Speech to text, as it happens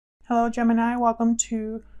Hello Gemini, welcome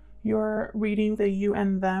to your reading, the You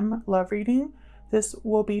and Them love reading. This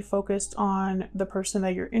will be focused on the person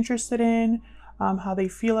that you're interested in, how they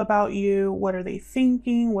feel about you, what are they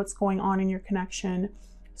thinking, what's going on in your connection.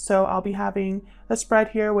 So I'll be having a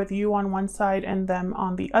spread here with you on one side and them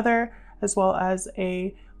on the other, as well as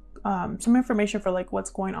some information for like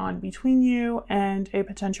what's going on between you and a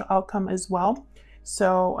potential outcome as well.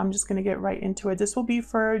 So I'm just going to get right into it. This will be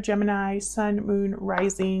for Gemini, Sun, Moon,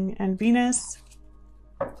 Rising, and Venus.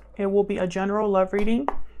 It will be a general love reading,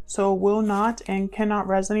 so will not and cannot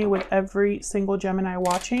resonate with every single Gemini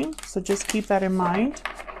watching. So just keep that in mind.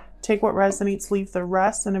 Take what resonates, leave the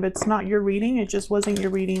rest. And if it's not your reading, it just wasn't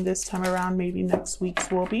your reading this time around, maybe next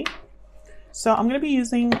week's will be. So I'm going to be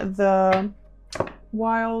using the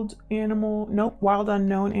Wild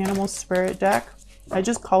Unknown Animal Spirit deck. I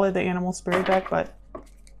just call it the Animal Spirit deck, but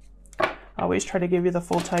I always try to give you the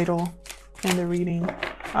full title in the reading.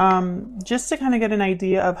 Just to kind of get an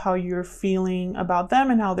idea of how you're feeling about them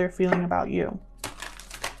and how they're feeling about you.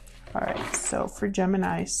 All right, so for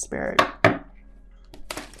Gemini Spirit,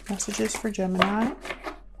 messages for Gemini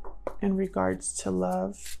in regards to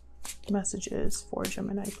love. Messages for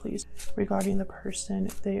Gemini, please, regarding the person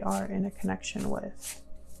they are in a connection with.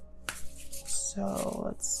 So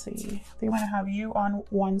let's see. They want to have you on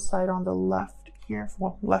one side on the left here,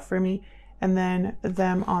 well, left for me, and then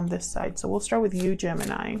them on this side. So we'll start with you,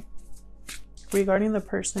 Gemini. Regarding the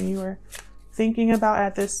person you are thinking about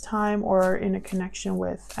at this time or in a connection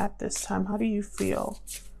with at this time, how do you feel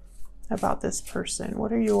about this person?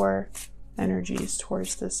 What are your energies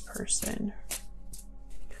towards this person?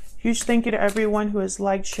 Huge thank you to everyone who has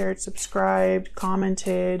liked, shared, subscribed,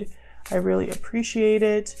 commented. I really appreciate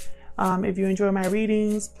it. If you enjoy my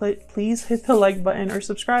readings, please hit the like button or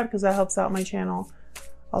subscribe because that helps out my channel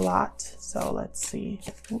a lot. So let's see.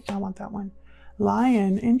 Ooh, I want that one.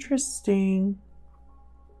 Lion, interesting.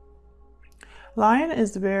 Lion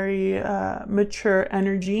is very mature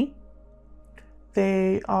energy.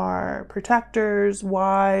 They are protectors,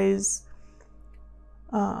 wise.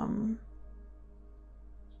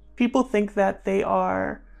 People think that they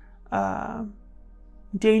are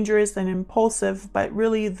dangerous and impulsive, but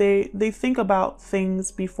really they think about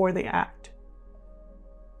things before they act.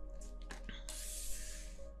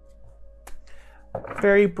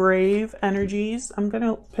 Very brave energies. I'm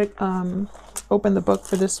gonna open the book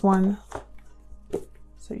for this one,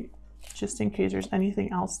 so just in case there's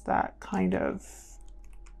anything else that kind of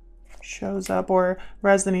shows up or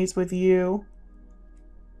resonates with you.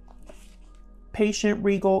 Patient,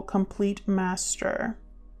 regal, complete master.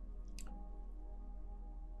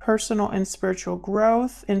 Personal and spiritual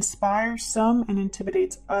growth. Inspires some and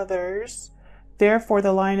intimidates others. Therefore,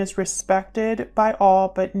 the lion is respected by all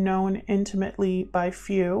but known intimately by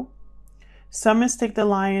few. Some mistake the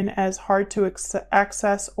lion as hard to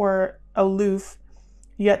access or aloof,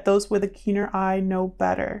 yet those with a keener eye know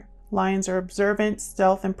better. Lions are observant,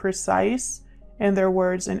 stealth, and precise in their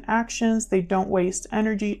words and actions. They don't waste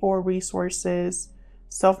energy or resources.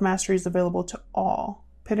 Self-mastery is available to all.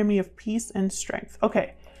 Epitome of peace and strength.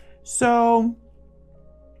 Okay, so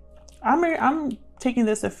I'm taking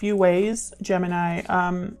this a few ways, Gemini.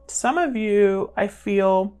 Some of you, I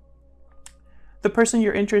feel the person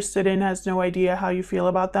you're interested in has no idea how you feel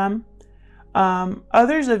about them.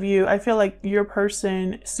 Others of you, I feel like your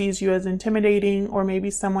person sees you as intimidating or maybe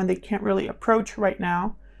someone they can't really approach right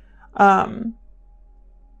now.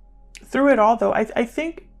 Through it all, though, I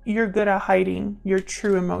think you're good at hiding your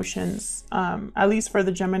true emotions, at least for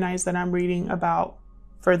the Geminis that I'm reading about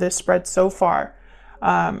for this spread so far.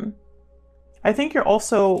 I think you're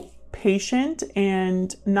also patient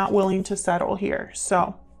and not willing to settle here.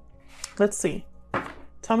 So let's see.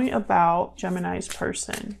 Tell me about Gemini's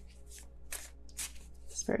person.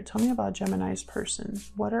 Spirit, tell me about Gemini's person.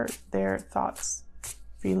 What are their thoughts,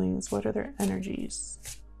 feelings? What are their energies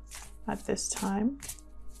at this time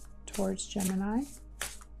towards Gemini?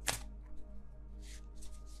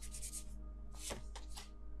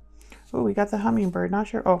 Oh, we got the hummingbird. Not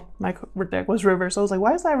sure. Oh, my deck was reversed. I was like,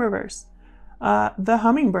 why is that reverse? The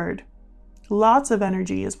hummingbird. Lots of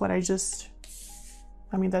energy is what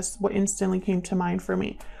that's what instantly came to mind for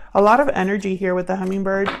me. A lot of energy here with the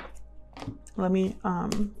hummingbird. Let me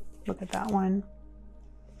look at that one.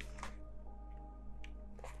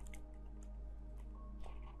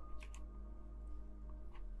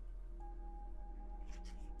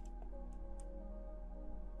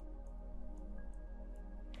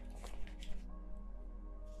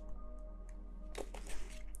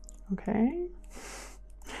 Okay.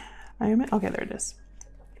 Okay, there it is.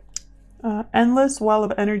 Endless well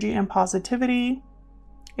of energy and positivity.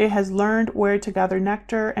 It has learned where to gather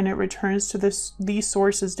nectar, and it returns to these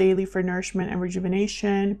sources daily for nourishment and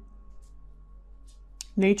rejuvenation.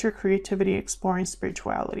 Nature, creativity, exploring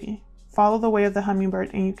spirituality. Follow the way of the hummingbird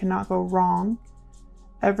and you cannot go wrong.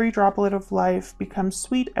 Every droplet of life becomes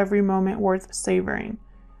sweet, every moment worth savoring.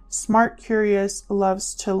 Smart, curious,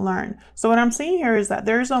 loves to learn. So what I'm seeing here is that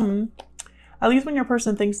there's at least when your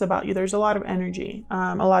person thinks about you, there's a lot of energy,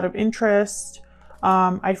 a lot of interest.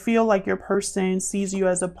 I feel like your person sees you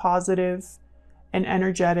as a positive and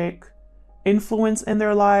energetic influence in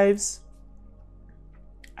their lives.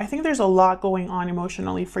 I think there's a lot going on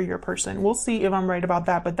emotionally for your person. We'll see if I'm right about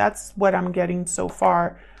that, but that's what I'm getting so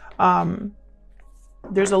far.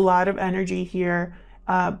 There's a lot of energy here,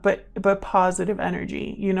 but positive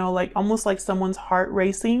energy, you know, like almost like someone's heart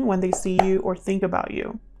racing when they see you or think about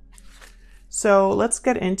you. So let's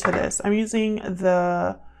get into this. I'm using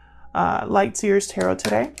the Light Seers Tarot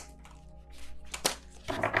today.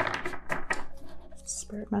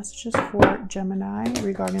 Spirit messages for Gemini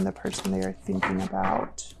regarding the person they are thinking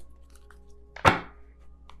about.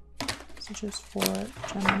 Messages for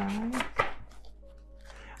Gemini.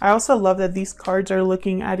 I also love that these cards are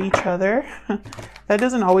looking at each other. That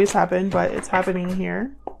doesn't always happen, but it's happening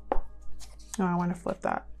here. Oh, I want to flip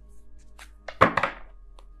that.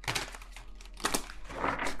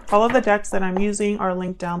 All of the decks that I'm using are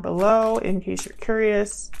linked down below in case you're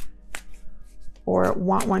curious or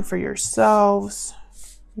want one for yourselves.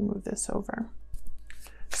 Let me move this over.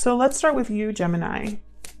 So let's start with you, Gemini.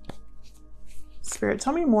 Spirit,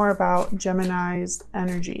 tell me more about Gemini's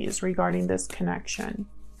energies regarding this connection.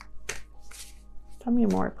 Tell me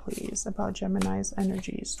more, please, about Gemini's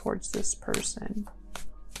energies towards this person.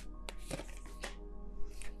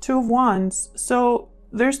 Two of Wands. So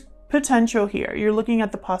there's potential here. You're looking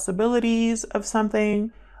at the possibilities of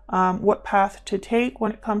something, what path to take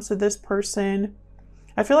when it comes to this person.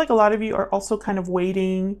 I feel like a lot of you are also kind of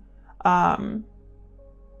waiting for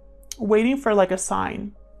like a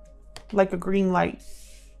sign, like a green light.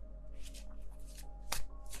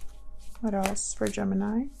 What else for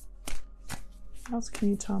Gemini? What else can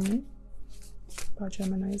you tell me about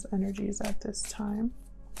Gemini's energies at this time?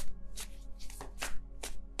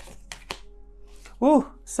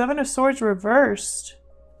 Ooh, Seven of Swords reversed.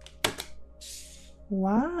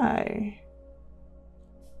 Why?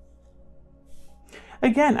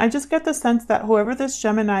 Again, I just get the sense that whoever this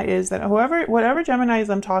Gemini is, that whatever Gemini is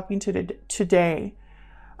I'm talking to today,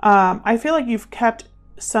 I feel like you've kept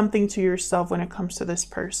something to yourself when it comes to this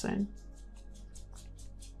person.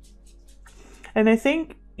 And I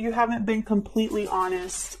think you haven't been completely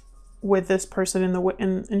honest with this person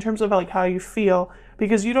in terms of like how you feel,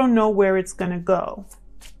 because you don't know where it's going to go.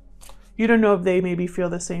 You don't know if they maybe feel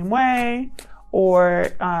the same way, or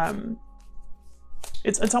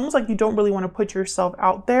it's almost like you don't really want to put yourself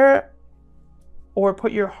out there or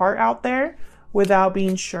put your heart out there without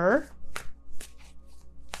being sure.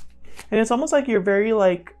 And it's almost like you're very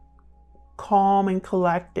like calm and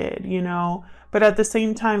collected, you know, but at the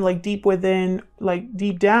same time, like deep within, like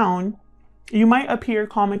deep down, you might appear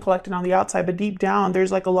calm and collected on the outside, but deep down,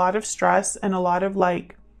 there's like a lot of stress and a lot of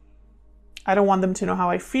like, I don't want them to know how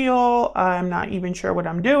I feel. I'm not even sure what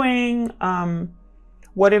I'm doing.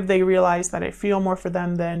 What if they realize that I feel more for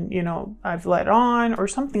them than, you know, I've let on, or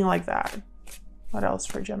something like that. What else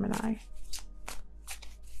for Gemini?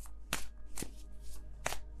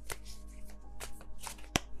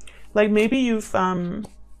 Like maybe you've,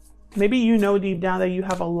 maybe you know deep down that you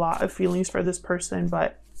have a lot of feelings for this person,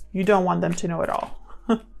 but you don't want them to know it all.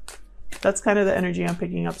 That's kind of the energy I'm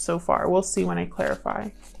picking up so far. We'll see when I clarify.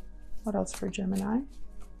 What else for Gemini?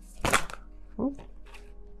 Ooh,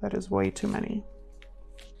 that is way too many.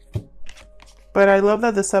 But I love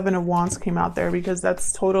that the Seven of Wands came out there, because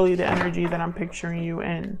that's totally the energy that I'm picturing you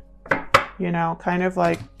in. You know, kind of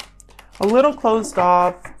like a little closed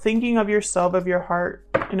off, thinking of yourself, of your heart,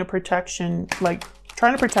 in a protection, like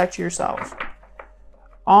trying to protect yourself.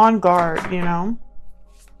 On guard, you know.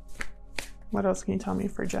 What else can you tell me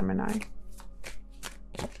for Gemini?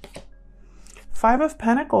 Five of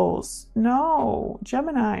Pentacles. No,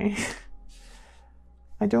 Gemini.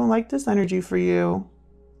 I don't like this energy for you.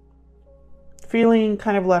 Feeling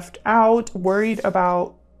kind of left out, worried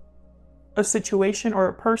about a situation or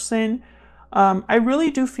a person. I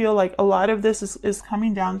really do feel like a lot of this is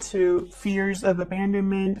coming down to fears of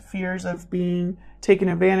abandonment, fears of being taken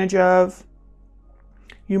advantage of.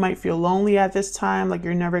 You might feel lonely at this time, like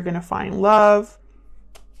you're never going to find love.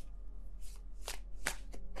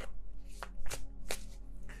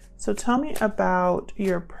 So tell me about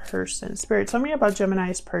your person. Spirit, tell me about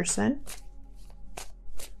Gemini's person.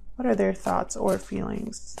 What are their thoughts or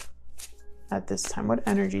feelings at this time? What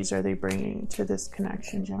energies are they bringing to this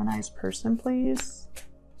connection? Gemini's person, please.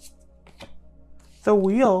 The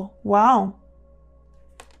Wheel. Wow.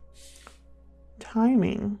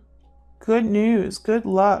 Timing. Good news. Good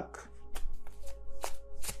luck.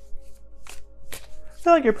 I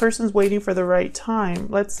feel like your person's waiting for the right time.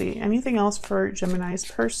 Let's see. Anything else for Gemini's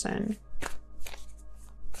person?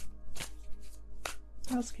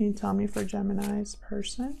 What else can you tell me for Gemini's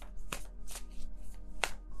person?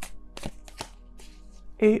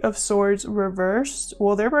 Eight of Swords reversed.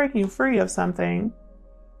 Well, they're breaking free of something.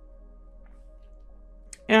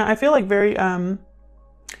 And I feel like very,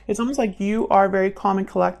 it's almost like you are very calm and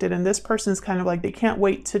collected, and this person's kind of like, they can't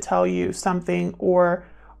wait to tell you something or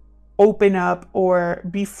open up or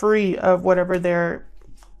be free of whatever they're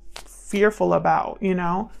fearful about, you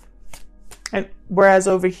know? And whereas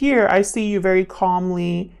over here, I see you very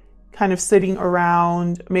calmly kind of sitting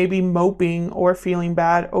around, maybe moping or feeling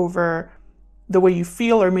bad over the way you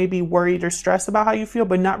feel, or maybe worried or stressed about how you feel,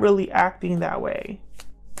 but not really acting that way.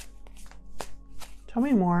 Tell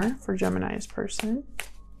me more for Gemini's person.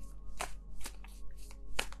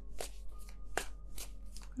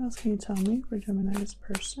 What else can you tell me for Gemini's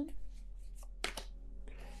person?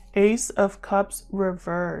 Ace of Cups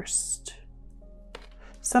reversed.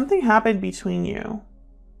 Something happened between you.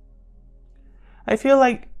 I feel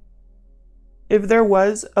like if there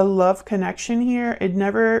was a love connection here, it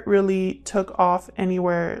never really took off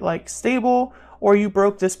anywhere like stable, or you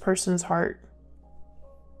broke this person's heart.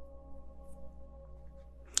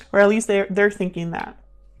 Or at least they're thinking that.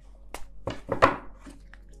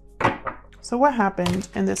 So what happened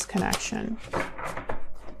in this connection?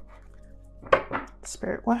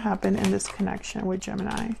 Spirit, what happened in this connection with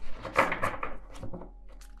Gemini?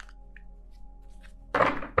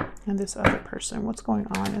 And this other person, what's going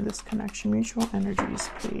on in this connection? Mutual energies,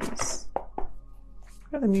 please. What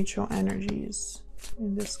are the mutual energies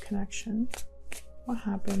in this connection? What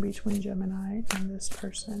happened between Gemini and this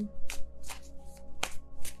person?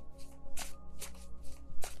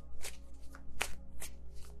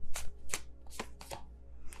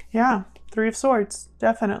 Yeah, Three of Swords,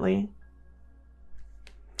 definitely.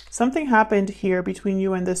 Something happened here between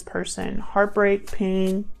you and this person. Heartbreak,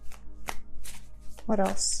 pain. What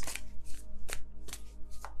else?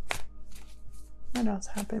 What else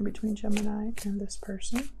happened between Gemini and this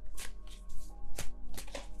person?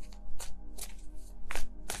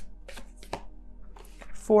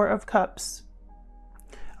 Four of Cups.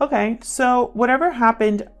 Okay, so whatever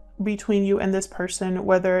happened between you and this person,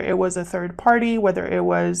 whether it was a third party, whether it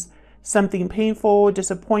was something painful,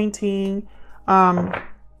 disappointing,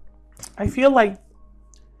 I feel like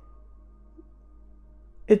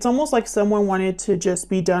it's almost like someone wanted to just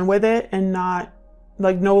be done with it and not,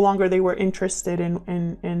 like, no longer they were interested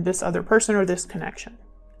in this other person or this connection.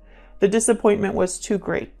 The disappointment was too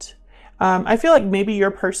great. I feel like maybe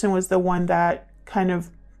your person was the one that kind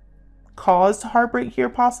of caused heartbreak here,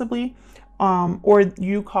 possibly, or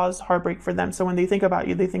you caused heartbreak for them. So when they think about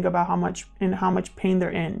you, they think about how much pain they're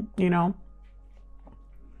in, you know?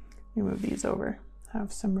 Let me move these over.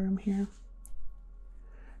 Have some room here.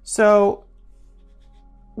 So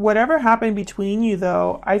whatever happened between you,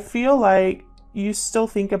 though, I feel like you still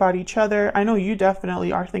think about each other. I know you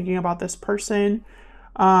definitely are thinking about this person.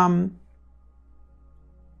 Your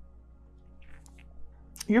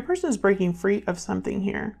person is breaking free of something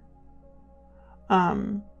here.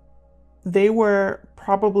 They were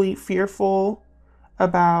probably fearful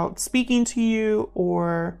about speaking to you,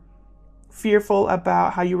 or fearful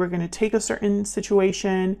about how you were going to take a certain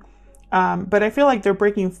situation. But I feel like they're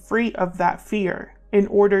breaking free of that fear in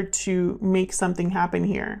order to make something happen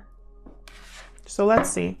here. So let's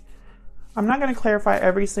see. I'm not going to clarify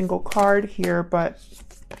every single card here, but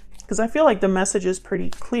because I feel like the message is pretty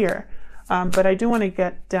clear. But I do want to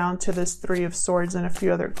get down to this Three of Swords and a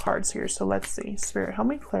few other cards here. So let's see. Spirit, help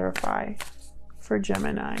me clarify for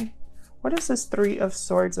Gemini. What is this Three of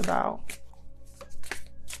Swords about?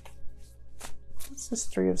 What's this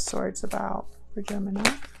Three of Swords about for Gemini?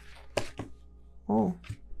 Oh,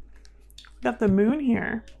 we got the Moon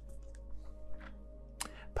here.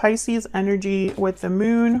 Pisces energy with the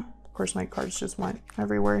Moon. Of course, my cards just went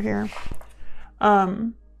everywhere here.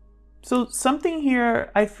 So something here,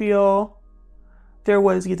 I feel there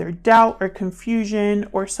was either doubt or confusion,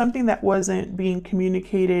 or something that wasn't being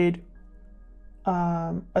communicated,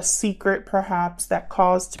 a secret perhaps, that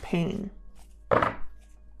caused pain.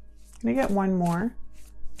 Can I get one more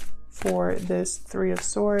for this Three of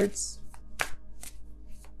Swords?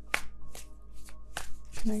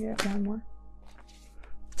 Can I get one more?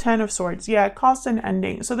 Ten of Swords. Yeah, it caused an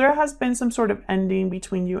ending. So there has been some sort of ending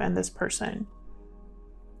between you and this person.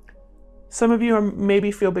 Some of you maybe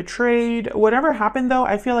feel betrayed. Whatever happened though,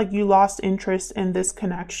 I feel like you lost interest in this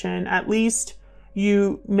connection. At least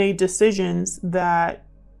you made decisions that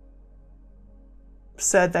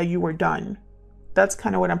said that you were done. That's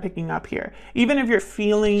kind of what I'm picking up here. Even if your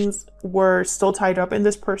feelings were still tied up in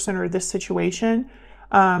this person or this situation,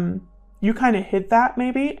 you kind of hid that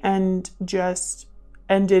maybe and just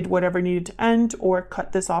ended whatever needed to end, or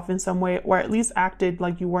cut this off in some way, or at least acted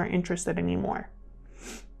like you weren't interested anymore.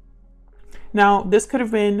 Now, this could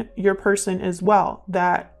have been your person as well,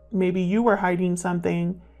 that maybe you were hiding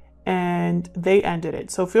something and they ended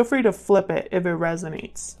it. So feel free to flip it if it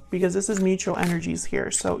resonates, because this is mutual energies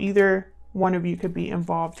here. So either one of you could be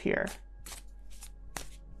involved here.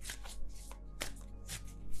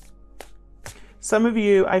 Some of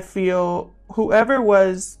you, I feel, whoever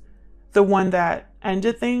was the one that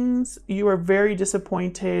ended things, you were very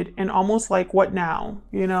disappointed and almost like, what now?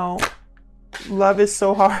 You know, love is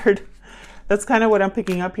so hard. That's kind of what I'm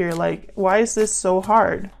picking up here. Like, why is this so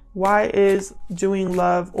hard? Why is doing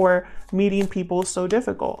love or meeting people so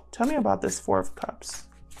difficult? Tell me about this Four of Cups.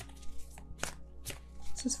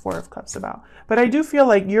 What's this Four of Cups about? But I do feel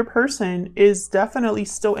like your person is definitely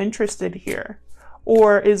still interested here,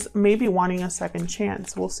 or is maybe wanting a second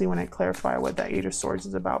chance. We'll see when I clarify what that Eight of Swords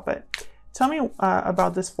is about. But tell me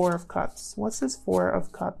about this Four of Cups. What's this Four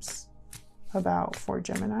of Cups about for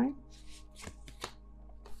Gemini?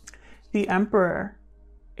 The Emperor.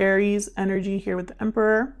 Aries energy here with the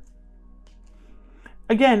Emperor.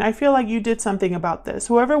 Again, I feel like you did something about this.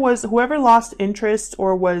 Whoever lost interest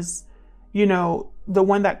or was, you know, the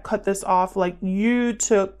one that cut this off, like, you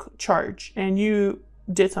took charge and you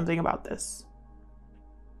did something about this.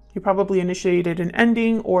 You probably initiated an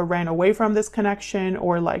ending or ran away from this connection,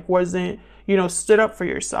 or like wasn't, you know, stood up for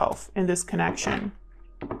yourself in this connection.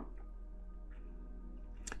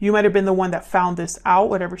 You might have been the one that found this out,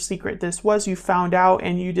 whatever secret this was, you found out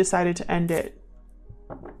and you decided to end it.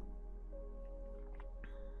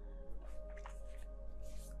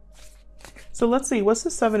 So let's see, what's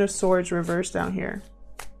the Seven of Swords reversed down here?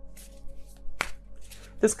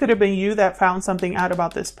 This could have been you that found something out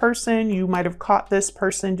about this person. You might have caught this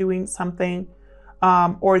person doing something,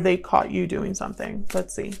 or they caught you doing something.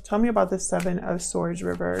 Let's see. Tell me about the Seven of Swords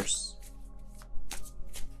reverse.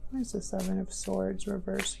 Where's the Seven of Swords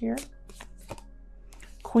reverse here?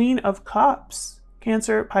 Queen of Cups.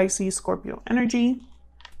 Cancer, Pisces, Scorpio energy.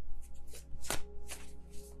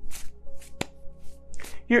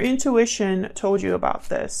 Your intuition told you about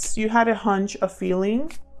this. You had a hunch, a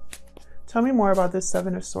feeling. Tell me more about this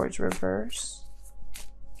Seven of Swords reverse.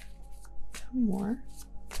 Tell me more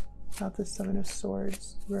about this Seven of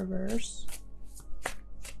Swords reverse.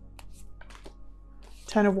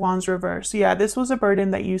 Ten of Wands reverse. Yeah, this was a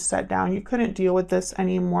burden that you set down. You couldn't deal with this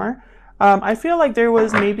anymore. I feel like there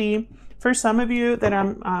was maybe, for some of you that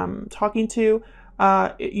I'm talking to,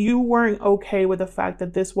 you weren't okay with the fact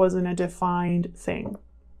that this wasn't a defined thing.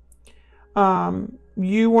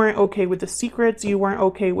 You weren't okay with the secrets. You weren't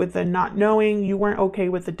okay with the not knowing. You weren't okay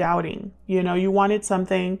with the doubting. You know, you wanted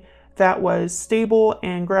something that was stable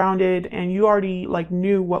and grounded, and you already like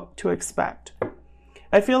knew what to expect.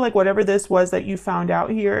 I feel like whatever this was that you found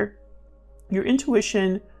out here, your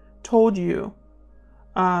intuition told you.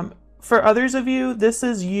 For others of you, this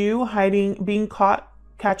is you hiding, being caught,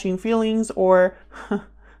 catching feelings, or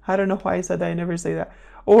I don't know why I said that. I never say that.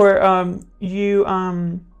 Or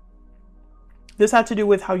this had to do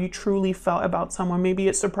with how you truly felt about someone. Maybe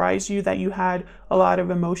it surprised you that you had a lot of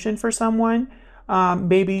emotion for someone.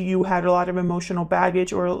 Maybe you had a lot of emotional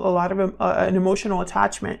baggage or a lot of an emotional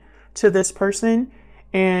attachment to this person,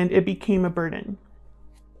 and it became a burden.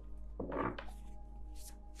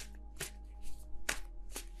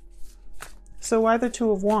 So why the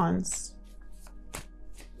Two of Wands?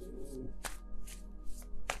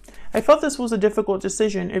 I felt this was a difficult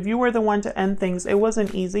decision. If you were the one to end things, it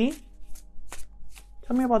wasn't easy.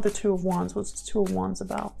 Tell me about the Two of Wands. What's this Two of Wands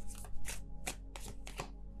about?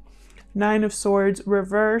 Nine of Swords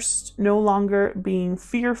reversed. No longer being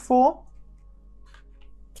fearful.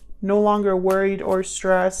 No longer worried or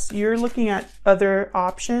stressed. You're looking at other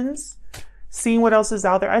options, seeing what else is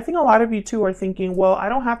out there. I think a lot of you too are thinking, well, I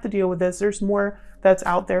don't have to deal with this. There's more that's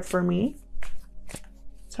out there for me.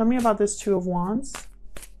 Tell me about this Two of Wands.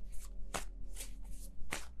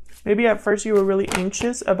 Maybe at first you were really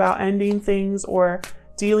anxious about ending things or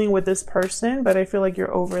dealing with this person, but I feel like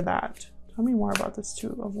you're over that. Tell me more about this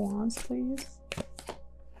Two of Wands, please.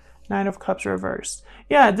 Nine of Cups reversed.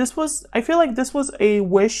 Yeah, I feel like this was a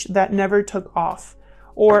wish that never took off,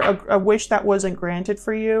 or a wish that wasn't granted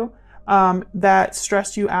for you, that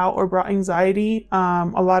stressed you out or brought anxiety,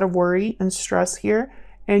 a lot of worry and stress here.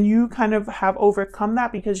 and you kind of have overcome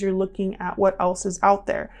that because you're looking at what else is out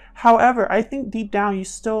there. However, I think deep down you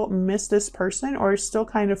still miss this person, or still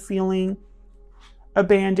kind of feeling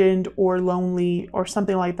abandoned or lonely or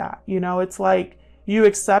something like that. You know, it's like you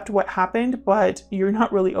accept what happened, but you're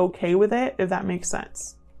not really okay with it, if that makes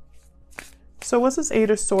sense. So what's this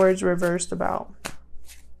Eight of Swords reversed about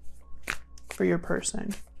for your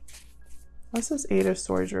person? What's this Eight of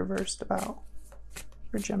Swords reversed about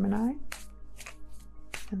for Gemini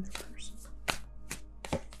and their person?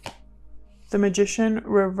 The Magician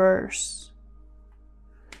reverse.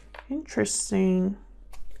 Interesting.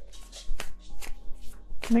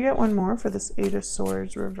 Can I get one more for this Eight of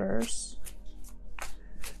Swords reverse?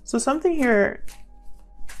 So something here,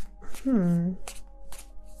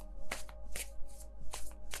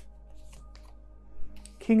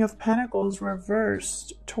 King of Pentacles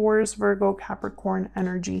reversed, Taurus, Virgo, Capricorn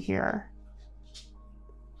energy here.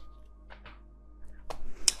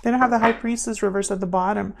 Then I have the High Priestess reversed at the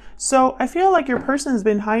bottom. So I feel like your person has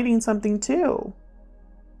been hiding something too.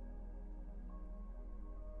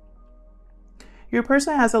 Your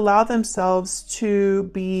person has allowed themselves to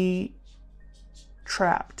be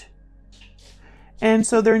trapped. And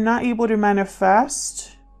so they're not able to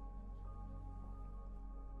manifest.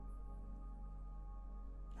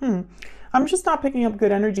 I'm just not picking up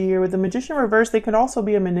good energy here. With the Magician reverse, they could also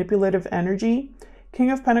be a manipulative energy. King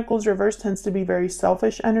of Pentacles reverse tends to be very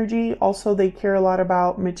selfish energy. Also, they care a lot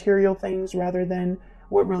about material things rather than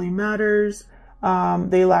what really matters.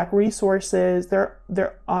 They lack resources. There's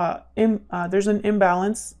an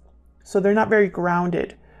imbalance, so they're not very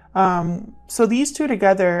grounded. So these two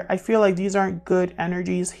together, I feel like these aren't good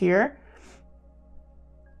energies here.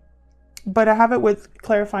 But I have it with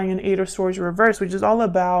clarifying an Eight of Swords reverse, which is all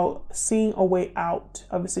about seeing a way out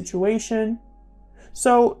of a situation.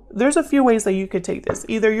 So there's a few ways that you could take this.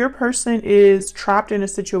 Either your person is trapped in a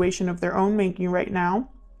situation of their own making right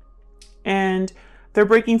now, and they're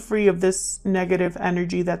breaking free of this negative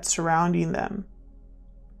energy that's surrounding them.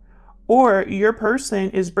 Or your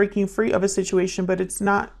person is breaking free of a situation, but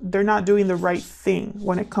they're not doing the right thing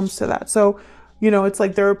when it comes to that. So, you know, it's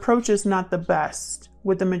like their approach is not the best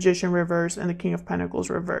with the Magician reversed and the King of Pentacles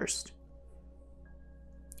reversed.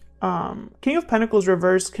 King of Pentacles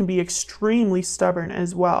reversed can be extremely stubborn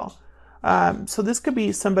as well. So this could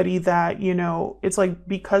be somebody that, you know, it's like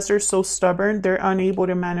because they're so stubborn, they're unable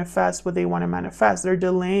to manifest what they want to manifest. They're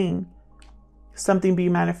delaying something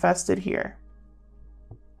being manifested here.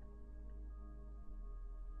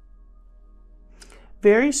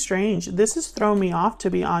 Very strange. This has thrown me off, to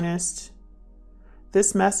be honest.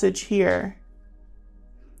 This message here.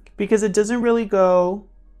 Because it doesn't really go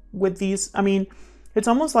with these. I mean, it's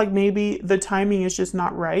almost like maybe the timing is just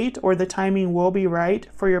not right, or the timing will be right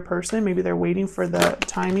for your person. Maybe they're waiting for the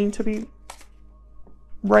timing to be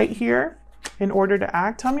right here in order to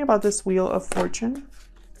act. Tell me about this Wheel of Fortune.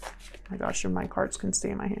 Oh my gosh, my cards can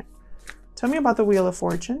stay in my hand. Tell me about the Wheel of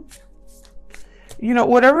Fortune. You know,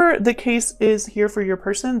 whatever the case is here for your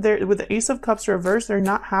person, with the Ace of Cups reversed, they're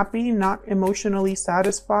not happy, not emotionally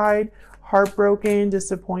satisfied, heartbroken,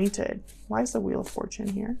 disappointed. Why is the Wheel of Fortune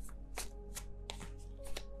here?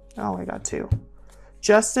 Oh, I got two.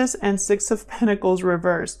 Justice and Six of Pentacles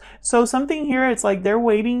reversed. So something here, it's like they're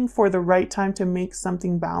waiting for the right time to make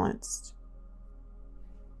something balanced.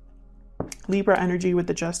 Libra energy with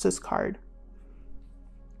the Justice card.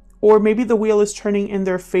 Or maybe the wheel is turning in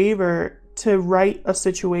their favor to right a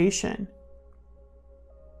situation.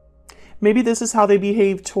 Maybe this is how they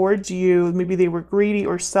behave towards you. Maybe they were greedy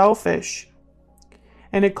or selfish,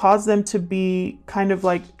 and it caused them to be kind of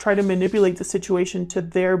like try to manipulate the situation to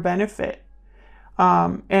their benefit.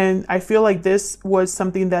 And I feel like this was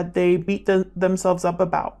something that they beat themselves up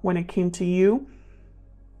about when it came to you.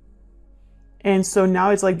 And so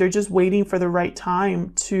now it's like they're just waiting for the right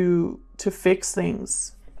time to fix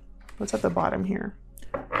things. What's at the bottom here?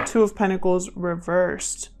 Two of Pentacles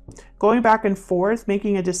reversed. Going back and forth,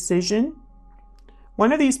 making a decision.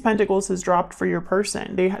 One of these pentacles has dropped for your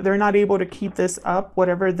person. They're not able to keep this up,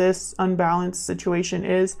 whatever this unbalanced situation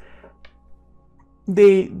is.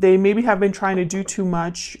 They maybe have been trying to do too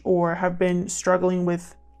much, or have been struggling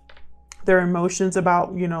with their emotions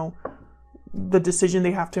about, you know, the decision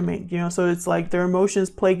they have to make, you know. So it's like their emotions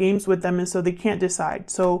play games with them, and so they can't decide.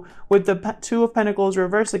 So with the Two of Pentacles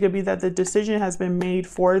reversed, it could be that the decision has been made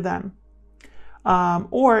for them.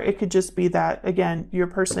 Or it could just be that, again, your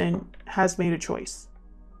person has made a choice.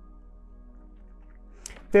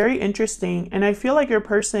 Very interesting. And I feel like your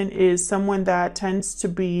person is someone that tends to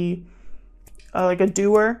be like a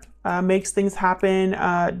doer, makes things happen.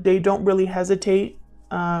 They don't really hesitate.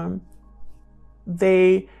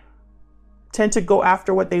 They tend to go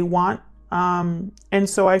after what they want. And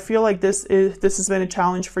so I feel like this has been a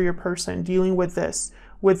challenge for your person, dealing with this,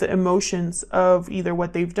 with the emotions of either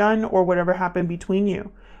what they've done or whatever happened between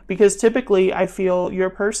you. Because typically I feel your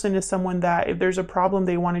person is someone that if there's a problem,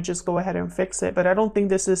 they want to just go ahead and fix it. But I don't think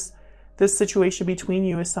this situation between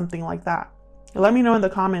you is something like that. Let me know in the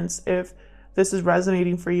comments if this is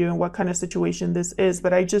resonating for you and what kind of situation this is.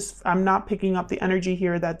 But I'm not picking up the energy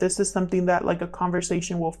here that this is something that like a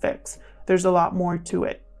conversation will fix. There's a lot more to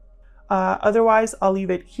it. Otherwise, I'll leave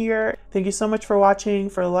it here. Thank you so much for watching,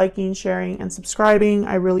 for liking, sharing, and subscribing.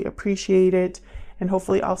 I really appreciate it. And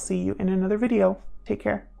hopefully I'll see you in another video. Take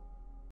care.